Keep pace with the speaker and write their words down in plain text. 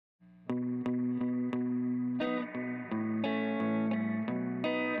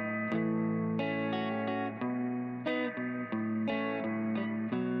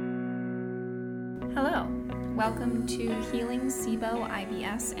welcome to Healing SIBO,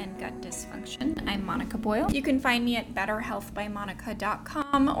 IBS, and Gut Dysfunction. I'm Monica Boyle. You can find me at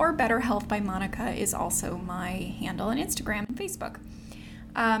betterhealthbymonica.com, or BetterHealth by Monica is also my handle on Instagram and Facebook.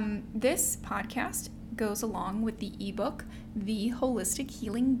 This podcast goes along with the ebook, The Holistic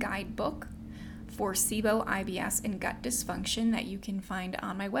Healing Guidebook for SIBO, IBS, and Gut Dysfunction, that you can find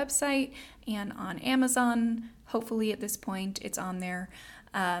on my website and on Amazon. Hopefully at this point it's on there.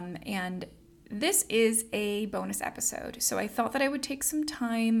 And this is a bonus episode, so I thought that I would take some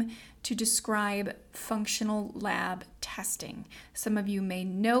time to describe functional lab testing. Some of you may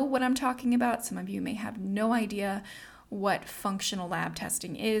know what I'm talking about. Some of you may have no idea what functional lab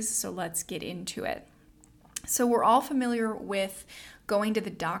testing is, so let's get into it. So we're all familiar with going to the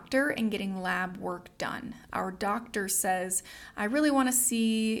doctor and getting lab work done. Our doctor says, I really want to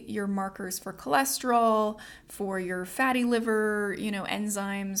see your markers for cholesterol, for your fatty liver,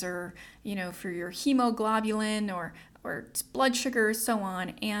 enzymes, or, for your hemoglobin or blood sugar, so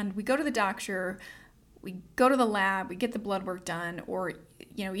on. And we go to the doctor, we go to the lab, we get the blood work done, or,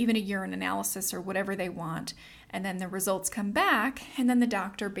 even a urine analysis or whatever they want. And then the results come back, and then the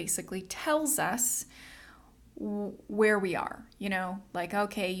doctor basically tells us where we are,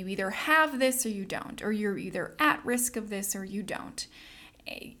 okay, you either have this or you don't, or you're either at risk of this or you don't.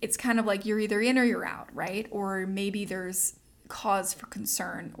 It's kind of like you're either in or you're out, right? Or maybe there's cause for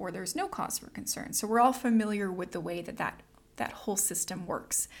concern or there's no cause for concern. So we're all familiar with the way that whole system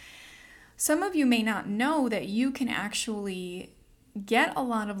works. Some of you may not know that you can actually get a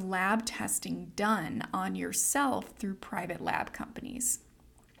lot of lab testing done on yourself through private lab companies.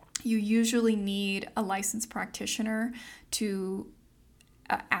 You usually need a licensed practitioner to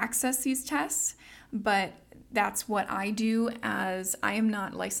access these tests, but that's what I do, as I am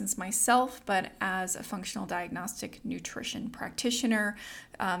not licensed myself, but as a functional diagnostic nutrition practitioner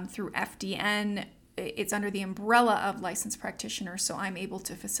through FDN. It's under the umbrella of licensed practitioner, so I'm able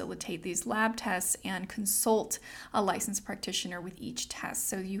to facilitate these lab tests and consult a licensed practitioner with each test.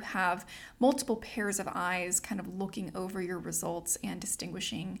 So you have multiple pairs of eyes kind of looking over your results and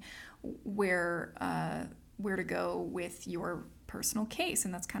distinguishing where to go with your personal case.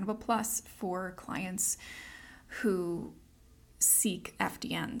 And that's kind of a plus for clients who seek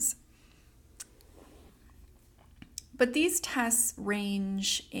FDNs. But these tests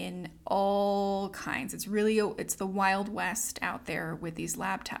range in all kinds. It's the Wild West out there with these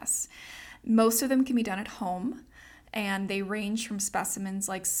lab tests. Most of them can be done at home, and they range from specimens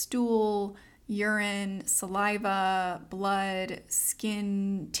like stool, urine, saliva, blood,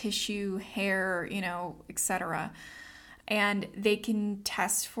 skin, tissue, hair, etc. And they can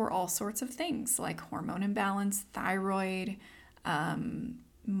test for all sorts of things like hormone imbalance, thyroid,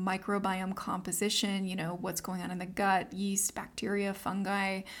 microbiome composition, what's going on in the gut, yeast, bacteria,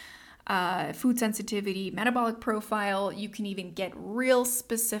 fungi, food sensitivity, metabolic profile. You can even get real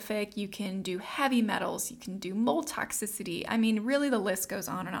specific. You can do heavy metals. You can do mold toxicity. I mean, really the list goes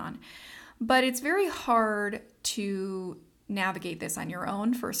on and on. But it's very hard to navigate this on your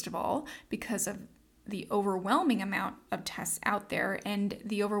own, first of all, because of the overwhelming amount of tests out there and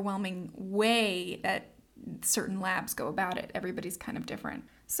the overwhelming way that certain labs go about it. Everybody's kind of different.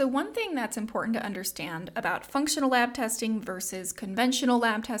 So one thing that's important to understand about functional lab testing versus conventional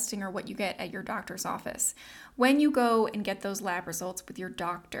lab testing, or what you get at your doctor's office. When you go and get those lab results with your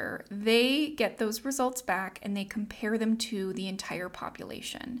doctor, they get those results back and they compare them to the entire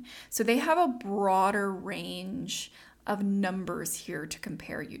population. So they have a broader range of numbers here to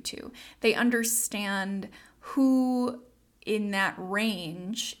compare you to. They understand who in that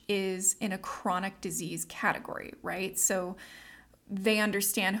range is in a chronic disease category, right? So they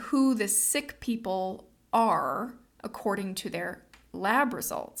understand who the sick people are according to their lab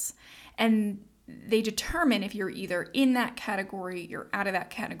results. And they determine if you're either in that category, you're out of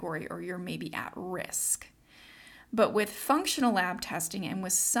that category, or you're maybe at risk. But with functional lab testing and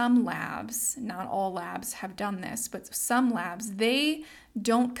with some labs, not all labs have done this, but some labs, they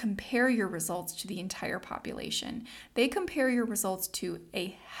don't compare your results to the entire population. They compare your results to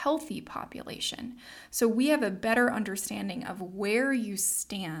a healthy population. So we have a better understanding of where you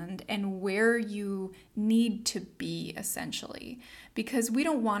stand and where you need to be, essentially, because we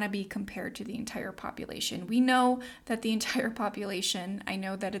don't want to be compared to the entire population. We know that the entire population, I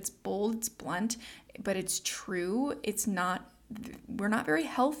know that it's bold, it's blunt, but it's true. We're not very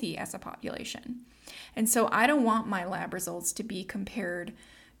healthy as a population. And so I don't want my lab results to be compared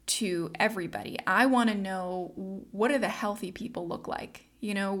to everybody. I want to know, what do the healthy people look like?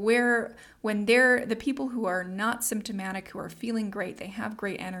 When they're the people who are not symptomatic, who are feeling great, they have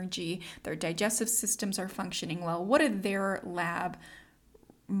great energy, their digestive systems are functioning well, what do their lab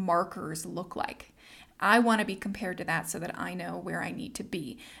markers look like? I want to be compared to that so that I know where I need to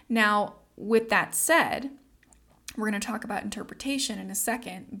be. Now, with that said, we're going to talk about interpretation in a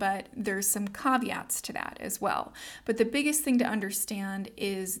second, but there's some caveats to that as well. But the biggest thing to understand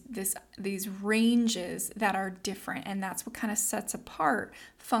is these ranges that are different, and that's what kind of sets apart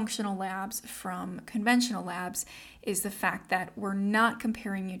functional labs from conventional labs, is the fact that we're not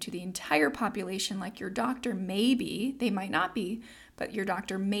comparing you to the entire population like your doctor may be. They might not be, but your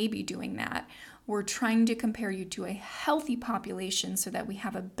doctor may be doing that. We're trying to compare you to a healthy population so that we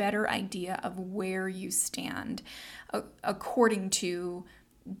have a better idea of where you stand according to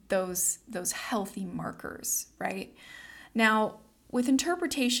those healthy markers, right? Now, with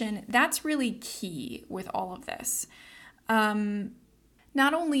interpretation, that's really key with all of this.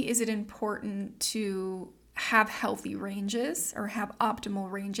 Not only is it important to have healthy ranges or have optimal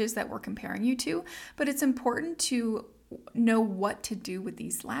ranges that we're comparing you to, but it's important to know what to do with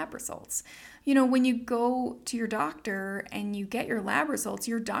these lab results. You know, when you go to your doctor and you get your lab results,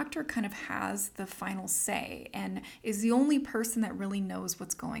 your doctor kind of has the final say and is the only person that really knows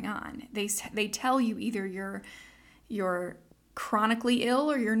what's going on. They tell you either you're chronically ill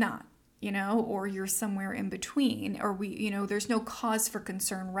or you're not, you know, or you're somewhere in between, or there's no cause for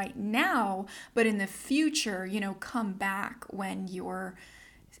concern right now, but in the future, come back when you're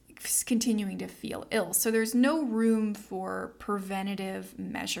continuing to feel ill. So there's no room for preventative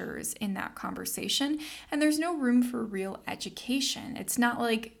measures in that conversation, and there's no room for real education. It's not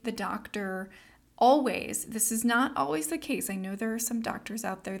like the doctor this is not always the case. I know there are some doctors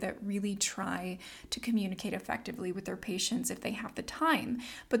out there that really try to communicate effectively with their patients if they have the time.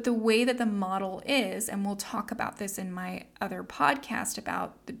 But the way that the model is, and we'll talk about this in my other podcast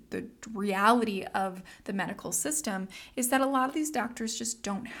about the reality of the medical system, is that a lot of these doctors just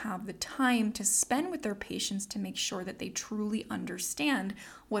don't have the time to spend with their patients to make sure that they truly understand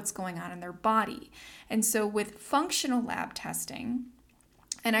what's going on in their body. And so with functional lab testing,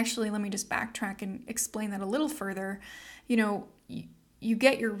 and actually, let me just backtrack and explain that a little further. You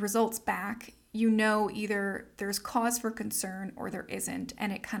get your results back, either there's cause for concern or there isn't,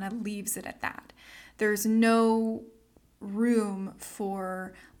 and it kind of leaves it at that. There's no room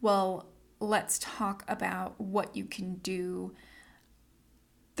for, well, let's talk about what you can do.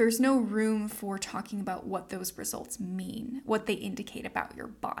 There's no room for talking about what those results mean, what they indicate about your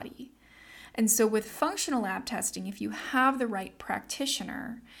body. And so with functional lab testing, if you have the right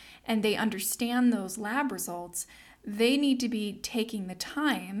practitioner and they understand those lab results, they need to be taking the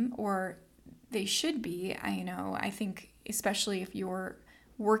time, or they should be, I think especially if you're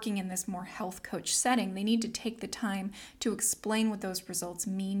working in this more health coach setting, they need to take the time to explain what those results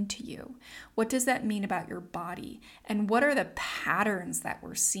mean to you. What does that mean about your body? And what are the patterns that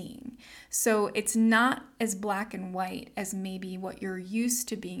we're seeing? So it's not as black and white as maybe what you're used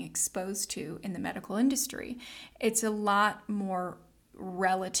to being exposed to in the medical industry. It's a lot more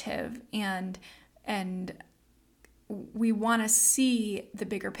relative, and we want to see the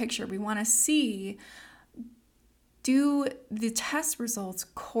bigger picture. We want to see, do the test results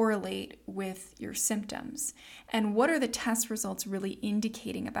correlate with your symptoms? And what are the test results really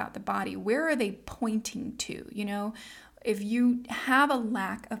indicating about the body? Where are they pointing to? If you have a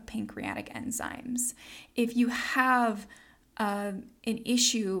lack of pancreatic enzymes, if you have an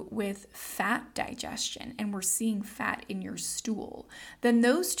issue with fat digestion and we're seeing fat in your stool, then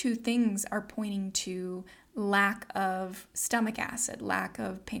those two things are pointing to lack of stomach acid, lack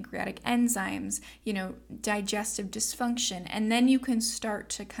of pancreatic enzymes, digestive dysfunction. And then you can start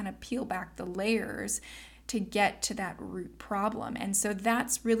to kind of peel back the layers to get to that root problem. And so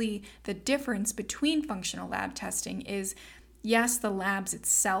that's really the difference between functional lab testing is, yes, the labs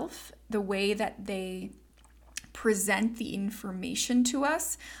itself, the way that they present the information to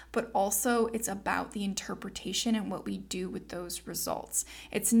us, but also it's about the interpretation and what we do with those results.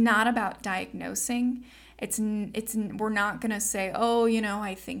 It's not about diagnosing. We're not going to say, oh,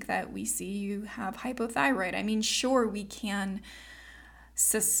 I think that we see you have hypothyroid. I mean, sure, we can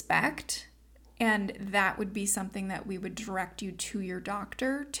suspect, and that would be something that we would direct you to your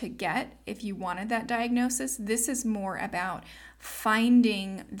doctor to get if you wanted that diagnosis. This is more about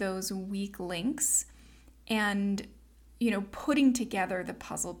finding those weak links and putting together the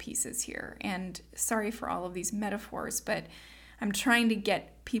puzzle pieces here. And sorry for all of these metaphors, but I'm trying to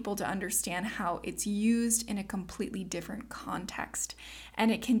get people to understand how it's used in a completely different context.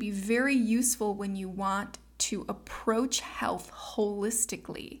 And it can be very useful when you want to approach health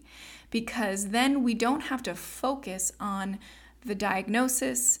holistically, because then we don't have to focus on the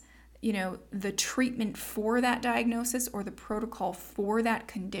diagnosis, the treatment for that diagnosis or the protocol for that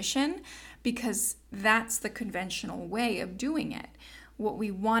condition, because that's the conventional way of doing it. what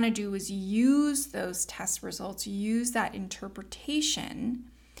we want to do is use those test results, use that interpretation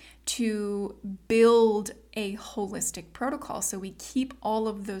to build a holistic protocol. So we keep all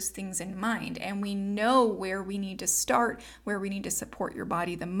of those things in mind, and we know where we need to start, where we need to support your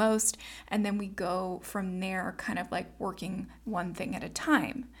body the most, and then we go from there, kind of like working one thing at a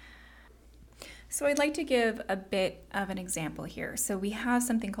time. So I'd like to give a bit of an example here. So we have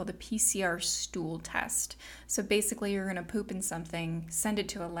something called a PCR stool test. So basically you're going to poop in something, send it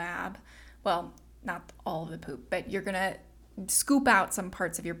to a lab. Well, not all of the poop, but you're going to scoop out some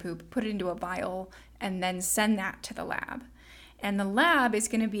parts of your poop, put it into a vial, and then send that to the lab. And the lab is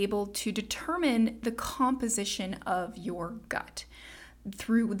going to be able to determine the composition of your gut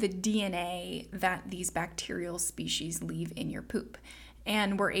through the DNA that these bacterial species leave in your poop.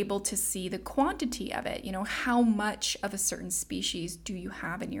 And we're able to see the quantity of it, how much of a certain species do you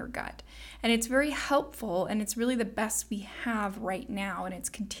have in your gut. And it's very helpful, and it's really the best we have right now, and it's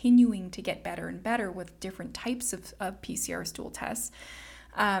continuing to get better and better with different types of PCR stool tests.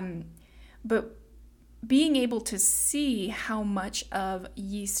 But being able to see how much of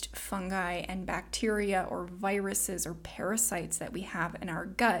yeast, fungi, and bacteria or viruses or parasites that we have in our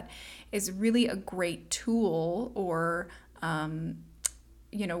gut is really a great tool or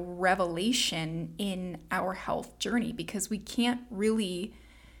revelation in our health journey, because we can't really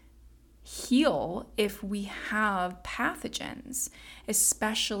heal if we have pathogens,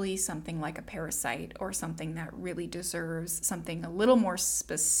 especially something like a parasite or something that really deserves something a little more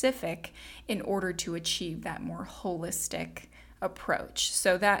specific in order to achieve that more holistic approach.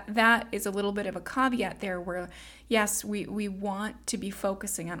 So that is a little bit of a caveat there, where yes, we want to be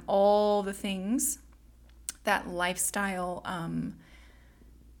focusing on all the things that lifestyle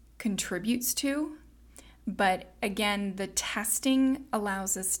contributes to. But again, the testing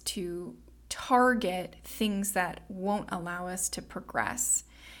allows us to target things that won't allow us to progress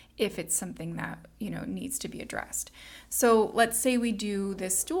if it's something that, needs to be addressed. So let's say we do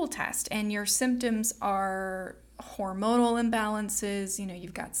this stool test and your symptoms are hormonal imbalances,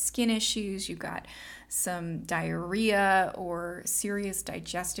 you've got skin issues, you've got some diarrhea or serious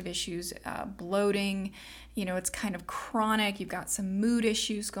digestive issues, bloating, it's kind of chronic, you've got some mood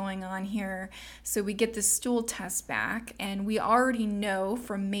issues going on here. So we get the stool test back, and we already know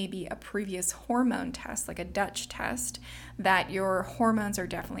from maybe a previous hormone test, like a Dutch test, that your hormones are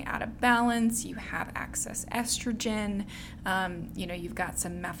definitely out of balance, you have excess estrogen, you've got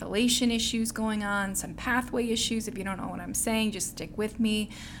some methylation issues going on, some pathway issues. If you don't know what I'm saying, just stick with me.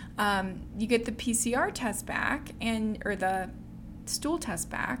 You get the PCR test back or the stool test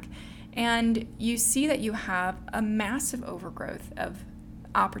back, and you see that you have a massive overgrowth of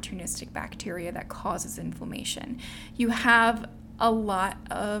opportunistic bacteria that causes inflammation. You have a lot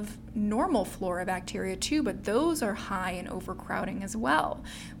of normal flora bacteria too, but those are high in overcrowding as well.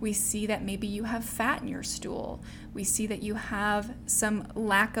 We see that maybe you have fat in your stool. We see that you have some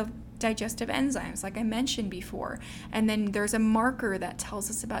lack of digestive enzymes, like I mentioned before. And then there's a marker that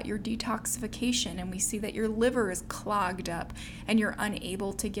tells us about your detoxification, and we see that your liver is clogged up and you're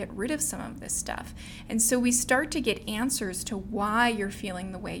unable to get rid of some of this stuff. And so we start to get answers to why you're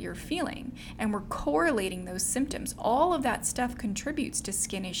feeling the way you're feeling, and we're correlating those symptoms. All of that stuff contributes to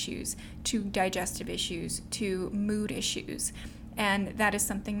skin issues, to digestive issues, to mood issues. And that is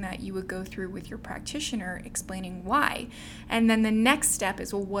something that you would go through with your practitioner, explaining why. And then the next step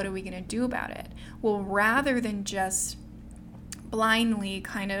is, well, what are we going to do about it? Well, rather than just blindly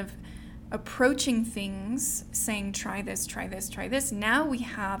kind of approaching things, saying, try this, try this, try this, now we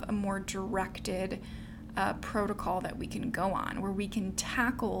have a more directed protocol that we can go on, where we can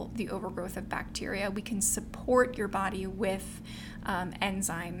tackle the overgrowth of bacteria. We can support your body with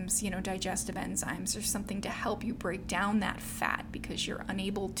enzymes, digestive enzymes, or something to help you break down that fat because you're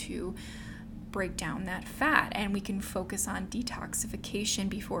unable to break down that fat. And we can focus on detoxification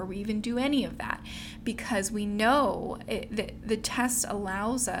before we even do any of that, because we know the test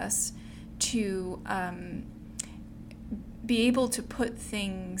allows us to be able to put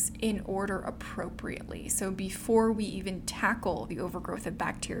things in order appropriately. So before we even tackle the overgrowth of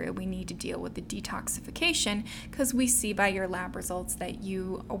bacteria, we need to deal with the detoxification, because we see by your lab results that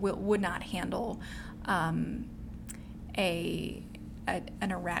you would not handle an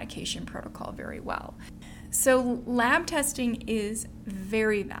eradication protocol very well. So lab testing is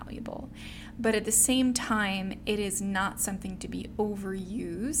very valuable, but at the same time, it is not something to be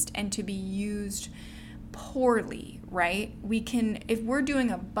overused and to be used poorly, right? We can, if we're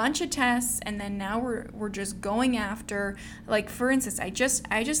doing a bunch of tests and then now we're just going after, like for instance, I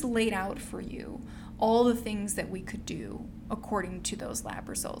just laid out for you all the things that we could do according to those lab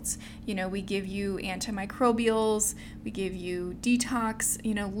results. We give you antimicrobials, we give you detox,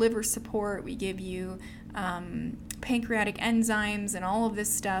 liver support, we give you pancreatic enzymes and all of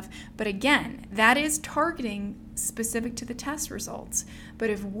this stuff. But again, that is targeting specific to the test results. But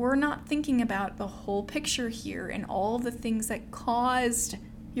if we're not thinking about the whole picture here and all of the things that caused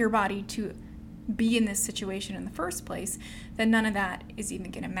your body to be in this situation in the first place, then none of that is even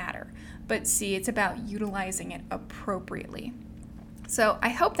going to matter. But see, it's about utilizing it appropriately. So I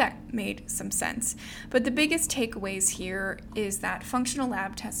hope that made some sense. But the biggest takeaways here is that functional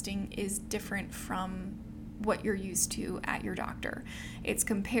lab testing is different from what you're used to at your doctor. It's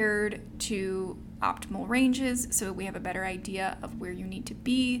compared to optimal ranges, so we have a better idea of where you need to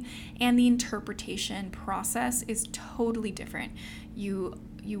be, and the interpretation process is totally different.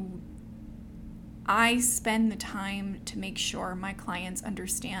 I spend the time to make sure my clients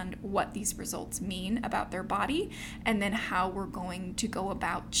understand what these results mean about their body and then how we're going to go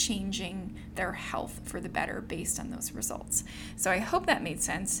about changing their health for the better based on those results. So I hope that made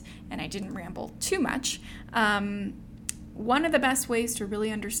sense and I didn't ramble too much. One of the best ways to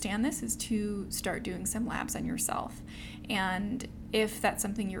really understand this is to start doing some labs on yourself. And if that's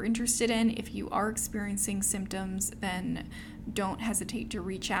something you're interested in, if you are experiencing symptoms, then don't hesitate to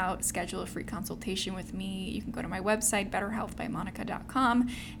reach out, schedule a free consultation with me. You can go to my website, betterhealthbymonica.com,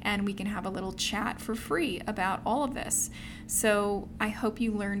 and we can have a little chat for free about all of this. So I hope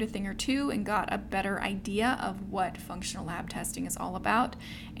you learned a thing or two and got a better idea of what functional lab testing is all about.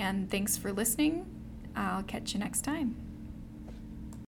 And thanks for listening. I'll catch you next time.